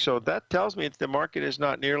Exchange index. So that tells me that the market is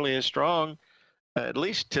not nearly as strong, at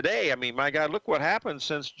least today. I mean, my God, look what happened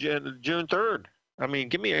since June 3rd. I mean,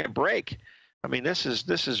 give me a break. I mean, this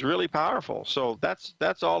is really powerful. So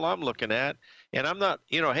that's all I'm looking at. And I'm not,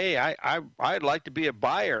 you know, hey, I'd like to be a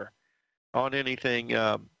buyer on anything.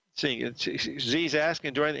 Z's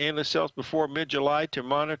asking, do I analyst sales before mid-July to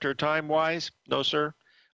monitor time-wise? No, sir,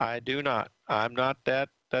 I do not. I'm not that.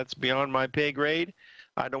 That's beyond my pay grade.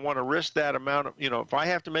 I don't want to risk that amount of, you know, if I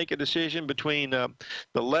have to make a decision between the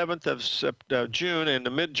 11th of June and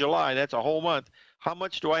the mid-July, that's a whole month. How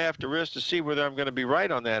much do I have to risk to see whether I'm going to be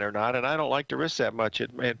right on that or not? And I don't like to risk that much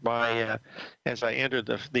at my as I enter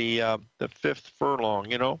the 5th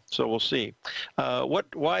furlong, you know. So we'll see.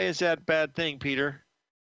 Why is that a bad thing, Peter?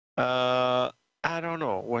 I don't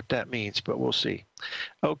know what that means, but we'll see.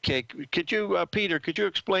 Okay, could you, Peter, could you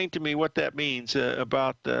explain to me what that means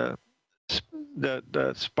about the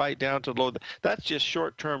spike down to low? That's just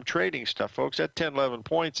short-term trading stuff, folks. At 10, 11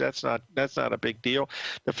 points, that's not a big deal.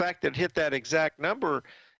 The fact that it hit that exact number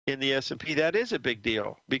in the S&P, that is a big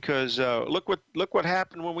deal, because look what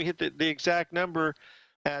happened when we hit the exact number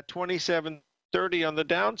at 2730 on the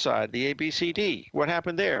downside, the ABCD. What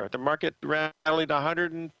happened there? The market rallied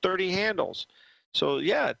 130 handles. So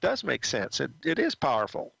yeah, it does make sense. It is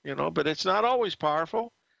powerful, you know, but it's not always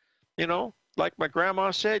powerful, you know. Like my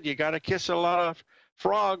grandma said, you got to kiss a lot of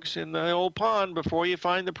frogs in the old pond before you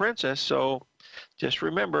find the princess. So just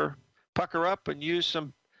remember, pucker up and use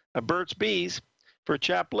some Burt's Bees for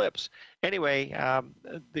chapped lips. Anyway,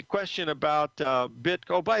 the question about bit.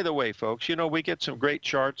 Oh, by the way, folks, you know, we get some great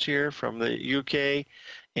charts here from the UK,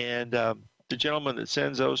 and the gentleman that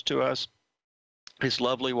sends those to us, his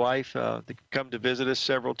lovely wife, they come to visit us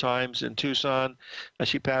several times in Tucson.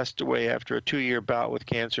 She passed away after a 2-year bout with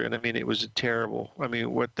cancer, and I mean, it was terrible. I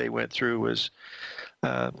mean, what they went through was,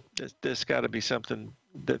 there's got to be something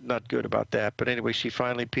that not good about that. But anyway, she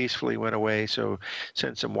finally peacefully went away, so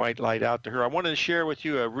send some white light out to her. I wanted to share with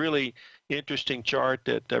you a really interesting chart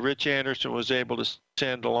that Rich Anderson was able to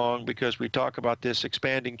send along, because we talk about this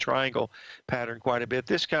expanding triangle pattern quite a bit.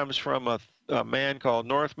 This comes from a man called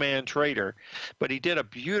Northman Trader, but he did a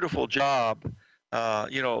beautiful job,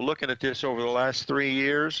 you know, looking at this over the last 3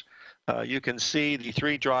 years. You can see the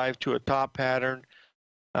 3 drive to a top pattern.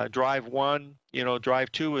 Drive 1, you know, drive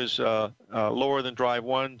 2 is lower than drive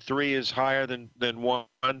 1, 3 is higher than 1,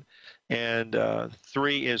 and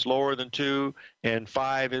 3 is lower than 2, and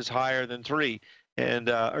 5 is higher than 3, and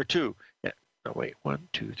or 2. No, wait, 1,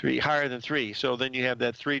 2, 3, higher than 3. So then you have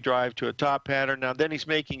that 3 drive to a top pattern. Now then he's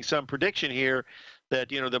making some prediction here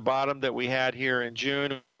that, you know, the bottom that we had here in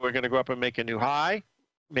June, we're going to go up and make a new high.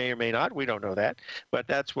 May or may not, we don't know that, but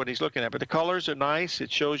that's what he's looking at. But the colors are nice.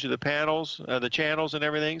 It shows you the panels, the channels and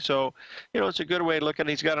everything. So, you know, it's a good way to look at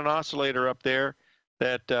it. He's got an oscillator up there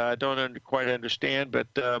that I don't quite understand, but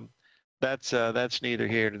that's neither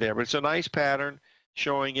here nor there. But it's a nice pattern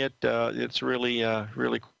showing it. It's really,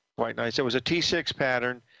 really quite nice. It was a T6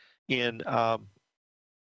 pattern in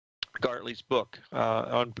Gartley's book.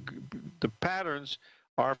 On the patterns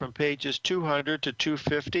are from pages 200 to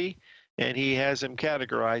 250. And he has them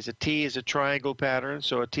categorized. A T is a triangle pattern,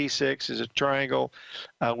 so a T6 is a triangle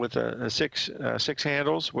with six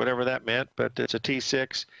handles, whatever that meant, but it's a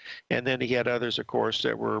T6. And then he had others, of course,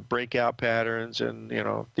 that were breakout patterns, and, you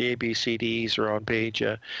know, the ABCDs are on page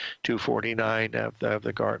 249 of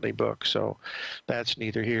the Gartley book. So that's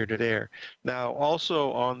neither here nor there. Now,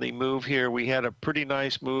 also on the move here, we had a pretty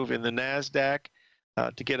nice move in the NASDAQ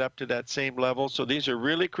to get up to that same level. So these are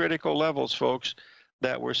really critical levels, folks,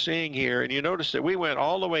 that we're seeing here. And you notice that we went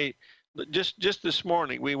all the way, just this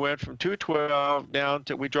morning, we went from 212 down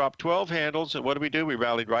to, we dropped 12 handles, and what do? We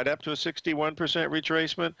rallied right up to a 61%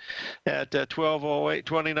 retracement at 1208,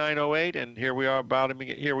 2908, and here we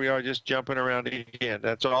are just jumping around again.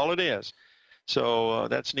 That's all it is. So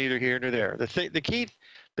that's neither here nor there. The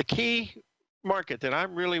key market that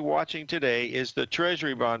I'm really watching today is the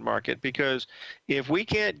Treasury bond market, because if we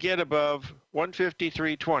can't get above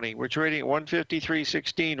 153.20, we're trading at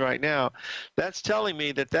 153.16 right now, that's telling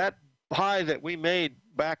me that high that we made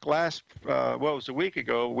back last, what was a week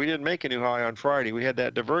ago, we didn't make a new high on Friday. We had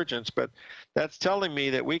that divergence, but that's telling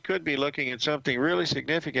me that we could be looking at something really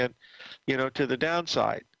significant, you know, to the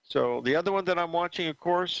downside. So the other one that I'm watching, of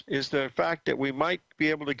course, is the fact that we might be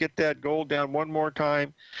able to get that gold down one more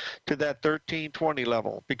time to that 1320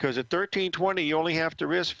 level, because at 1320 you only have to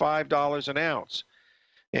risk $5 an ounce,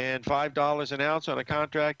 and $5 an ounce on a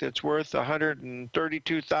contract that's worth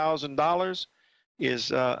 $132,000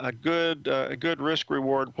 is a good risk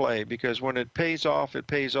reward play, because when it pays off,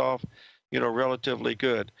 you know, relatively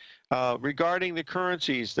good. Regarding the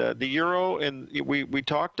currencies, the euro, and we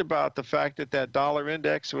talked about the fact that dollar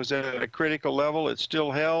index was at a critical level. It's still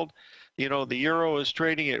held. You know, the euro is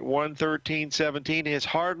trading at 113.17. It's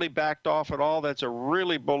hardly backed off at all. That's a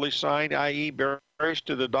really bullish sign, i.e. bearish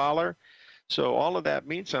to the dollar. So all of that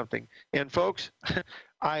means something. And folks,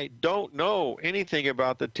 I don't know anything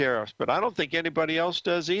about the tariffs, but I don't think anybody else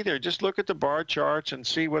does either. Just look at the bar charts and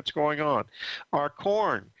see what's going on. Our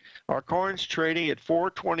corn's trading at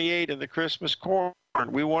 428 in the Christmas corn.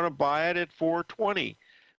 We want to buy it at 420.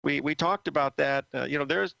 We talked about that. You know,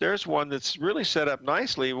 there's one that's really set up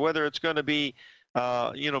nicely. Whether it's going to be,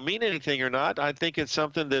 you know, mean anything or not, I think it's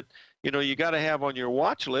something that, you know, you got to have on your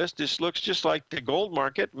watch list. This looks just like the gold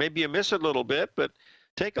market. Maybe you miss it a little bit, but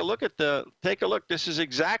take a look. This is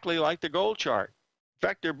exactly like the gold chart. In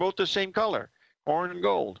fact, they're both the same color, orange and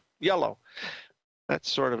gold, yellow. That's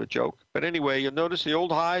sort of a joke. But anyway, you'll notice the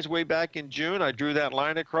old highs way back in June. I drew that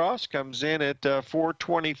line across, comes in at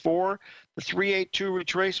 424. The 382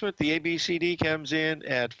 retracement, the ABCD comes in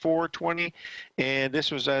at 420. And this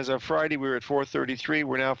was as of Friday, we were at 433.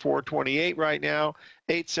 We're now 428 right now,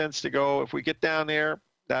 8 cents to go. If we get down there,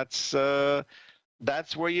 that's where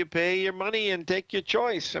you pay your money and take your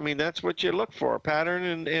choice. I mean, that's what you look for,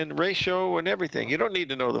 pattern and ratio and everything. You don't need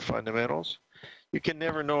to know the fundamentals. You can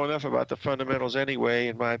never know enough about the fundamentals anyway,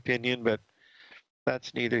 in my opinion, but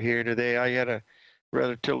that's neither here nor there. I had a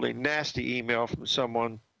relatively nasty email from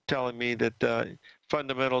someone telling me that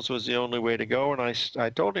fundamentals was the only way to go. And I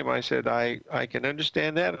told him, I said, I can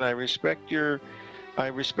understand that, and I respect your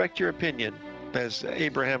opinion, as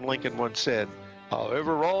Abraham Lincoln once said,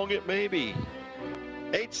 however wrong it may be.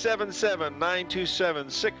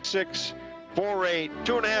 877-927-6648.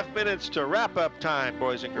 2.5 minutes to wrap up time,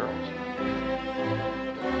 boys and girls.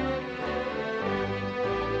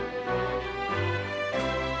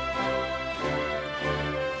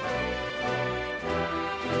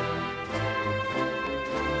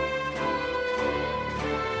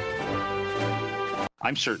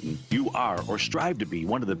 I'm certain you are or strive to be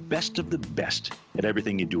one of the best at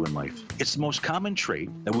everything you do in life. It's the most common trait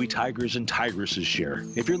that we tigers and tigresses share.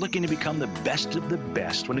 If you're looking to become the best of the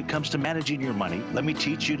best when it comes to managing your money, let me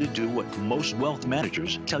teach you to do what most wealth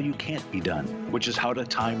managers tell you can't be done, which is how to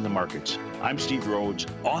time the markets. I'm Steve Rhodes,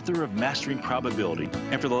 author of Mastering Probability,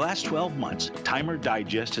 and for the last 12 months, Timer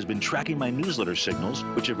Digest has been tracking my newsletter signals,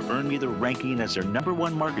 which have earned me the ranking as their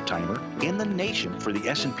 #1 market timer in the nation for the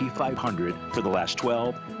S&P 500 for the last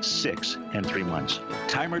 12, 6, and 3 months.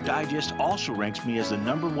 Timer Digest also ranks me as the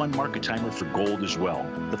 #1 market timer for gold as well.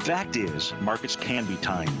 The fact is, markets can be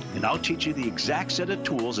timed, and I'll teach you the exact set of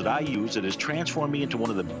tools that I use that has transformed me into one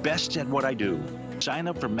of the best at what I do. Sign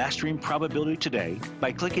up for Mastering Probability today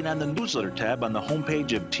by clicking on the newsletter tab on the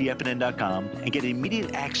homepage of TFNN.com and get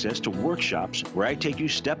immediate access to workshops where I take you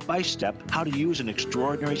step by step how to use an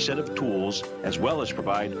extraordinary set of tools, as well as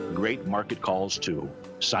provide great market calls too.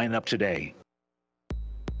 Sign up today.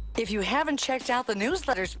 If you haven't checked out the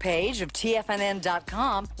newsletters page of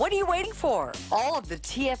TFNN.com, what are you waiting for? All of the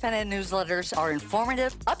TFNN newsletters are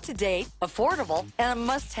informative, up-to-date, affordable, and a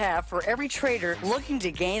must-have for every trader looking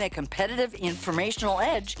to gain a competitive informational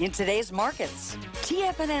edge in today's markets.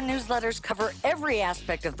 TFNN newsletters cover every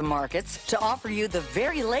aspect of the markets to offer you the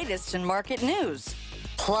very latest in market news.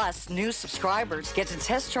 Plus, new subscribers get to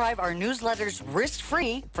test drive our newsletters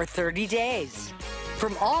risk-free for 30 days.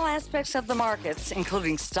 From all aspects of the markets,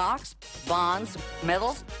 including stocks, bonds,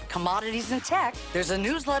 metals, commodities, and tech, there's a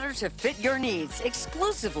newsletter to fit your needs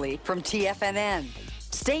exclusively from TFNN.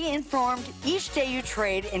 Stay informed each day you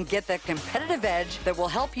trade and get that competitive edge that will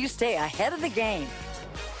help you stay ahead of the game.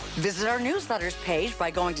 Visit our newsletters page by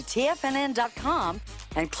going to TFNN.com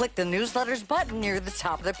and click the newsletters button near the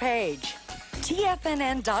top of the page.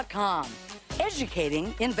 TFNN.com,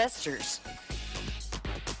 educating investors.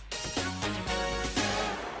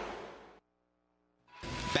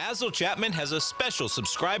 Basil Chapman has a special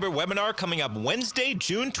subscriber webinar coming up Wednesday,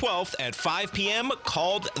 June 12th at 5 p.m.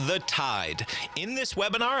 called The Tide. In this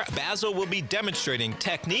webinar, Basil will be demonstrating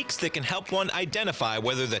techniques that can help one identify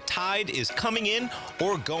whether the tide is coming in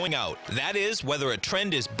or going out. That is, whether a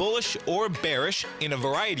trend is bullish or bearish in a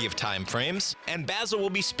variety of time frames. And Basil will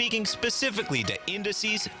be speaking specifically to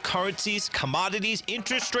indices, currencies, commodities,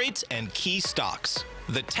 interest rates, and key stocks.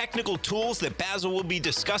 The technical tools that Basil will be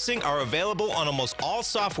discussing are available on almost all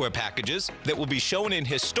software packages that will be shown in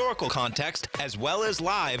historical context as well as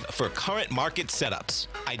live for current market setups.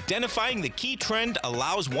 Identifying the key trend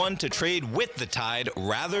allows one to trade with the tide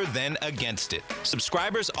rather than against it.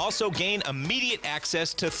 Subscribers also gain immediate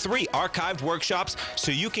access to 3 archived workshops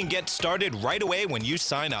so you can get started right away when you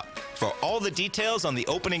sign up. For all the details on the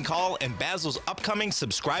opening call and Basil's upcoming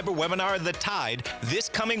subscriber webinar, The Tide, this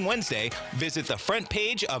coming Wednesday, visit the front page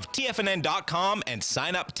of TFNN.com and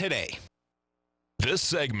sign up today. This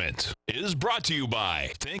segment is brought to you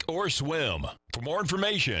by Think or Swim. For more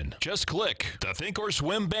information, just click the Think or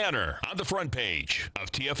Swim banner on the front page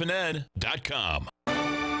of TFNN.com.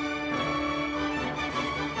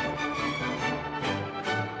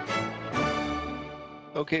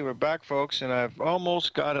 Okay, we're back, folks, and I've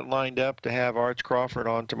almost got it lined up to have Arch Crawford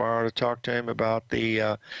on tomorrow to talk to him about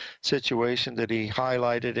the situation that he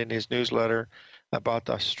highlighted in his newsletter about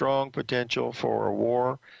the strong potential for a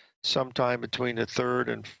war sometime between the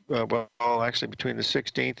 3rd and, well, actually between the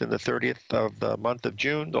 16th and the 30th of the month of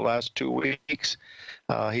June, the last 2 weeks.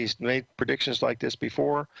 He's made predictions like this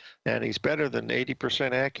before, and he's better than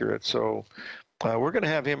 80% accurate, so we're going to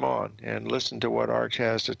have him on and listen to what Arch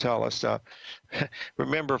has to tell us.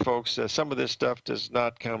 Remember, folks, some of this stuff does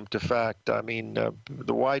not come to fact. I mean, the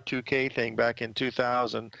Y2K thing back in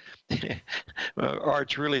 2000,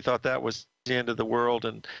 Arch really thought that was the end of the world,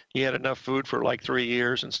 and he had enough food for like 3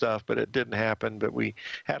 years and stuff, but it didn't happen. But we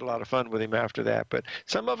had a lot of fun with him after that. But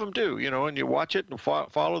some of them do, you know, and you watch it and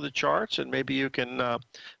follow the charts, and maybe you can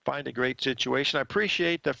find a great situation. I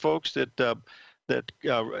appreciate the folks that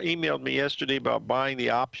emailed me yesterday about buying the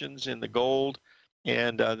options in the gold,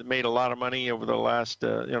 and made a lot of money over the last, you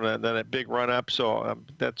know, then a big run up. So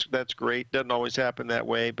that's great. Doesn't always happen that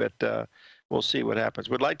way, but we'll see what happens.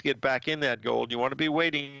 We'd like to get back in that gold. You want to be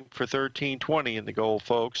waiting for 1320 in the gold,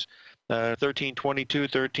 folks. 1322,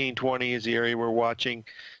 1320 is the area we're watching.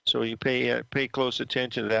 So you pay close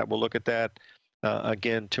attention to that. We'll look at that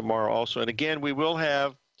again tomorrow also. And again, we will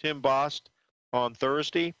have Tim Bost on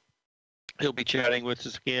Thursday. He'll be chatting with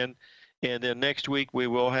us again. And then next week we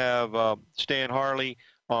will have Stan Harley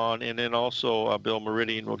on, and then also Bill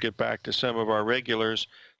Meridian. We'll get back to some of our regulars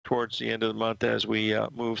towards the end of the month as we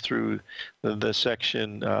move through the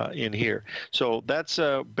section in here. So that's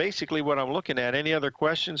basically what I'm looking at. Any other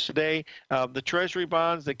questions today? The Treasury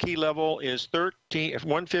bonds, the key level is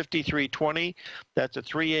 153.20. That's a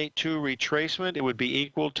 382 retracement. It would be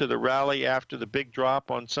equal to the rally after the big drop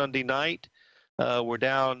on Sunday night. We're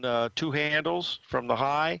down 2 handles from the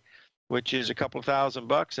high, which is a couple of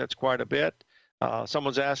 $1,000. That's quite a bit.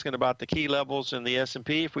 Someone's asking about the key levels in the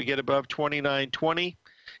S&P. If we get above 2920,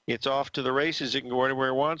 it's off to the races. It can go anywhere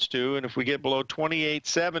it wants to. And if we get below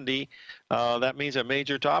 2870, that means a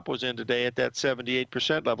major top was in today at that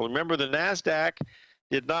 78% level. Remember, the NASDAQ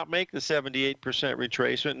did not make the 78%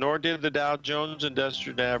 retracement, nor did the Dow Jones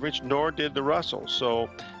Industrial Average, nor did the Russell. So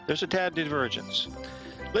there's a tad divergence.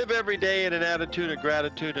 Live every day in an attitude of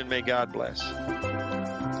gratitude, and may God bless.